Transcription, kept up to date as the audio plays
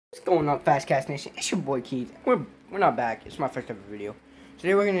What's going on, Fastcast Nation? It's your boy Keith. We're not back. It's my first ever video.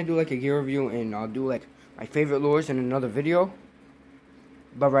 Today we're gonna do like a gear review, and I'll do like my favorite lures in another video.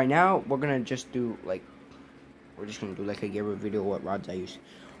 But right now we're gonna just do like a gear review video, what rods I use.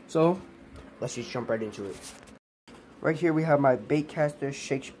 So let's just jump right into it. Right here we have my Baitcaster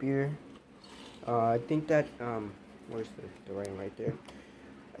Shakespeare. I think that where's the writing right there?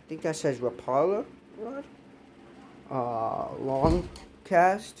 I think that says Rapala rod. Long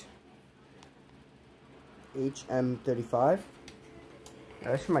cast HM35.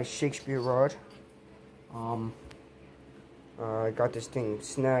 That's my Shakespeare rod. I got this thing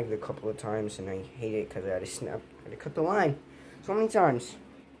snagged a couple of times and I hate it because I had to cut the line so many times.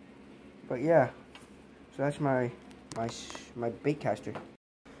 But yeah, so that's my Baitcaster.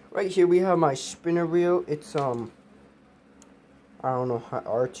 Right here we have my spinner reel. It's I don't know,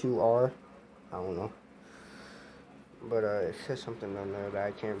 R2R. I don't know. But it says something on there that I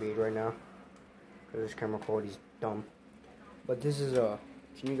can't read right now because this camera quality's dumb. But this is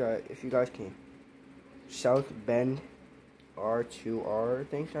if you guys can, South Bend R2R. I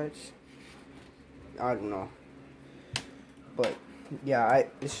think that's, I don't know. But yeah,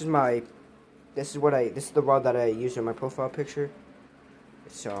 this is the rod that I use in my profile picture.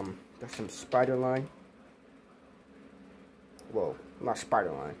 It's there's some spider line. Well, not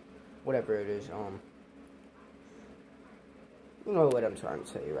spider line, whatever it is. You know what I'm trying to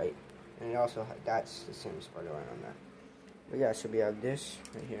say, right? And it also that's the same spider line on that. But yeah, so we have this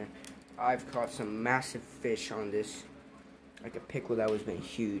right here. I've caught some massive fish on this, like a pickerel that was been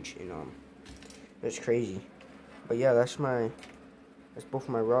huge, and it's crazy. But yeah, that's both of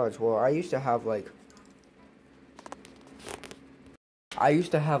my rods. Well, I used to have like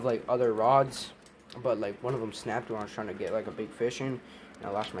other rods, but like one of them snapped when I was trying to get like a big fish in, and I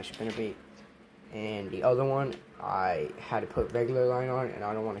lost my spinnerbait. And the other one, I had to put regular line on, and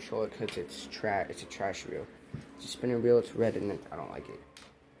I don't want to show it because it's a trash reel. It's a spinner reel. It's red, and I don't like it.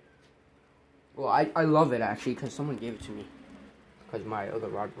 Well, I love it actually because someone gave it to me because my other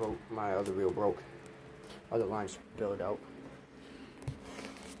rod broke, my other reel broke, other lines spilled out.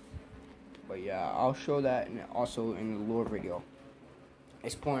 But yeah, I'll show that, and also in the lure video.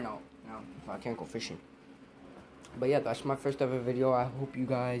 It's pouring out now, so I can't go fishing. But yeah, that's my first ever video. I hope you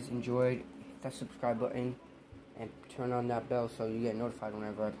guys enjoyed. Hit that subscribe button and turn on that bell so you get notified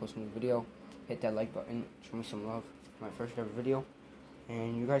whenever I post a new video. Hit that like button, show me some love. My first ever video.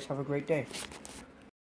 And you guys have a great day.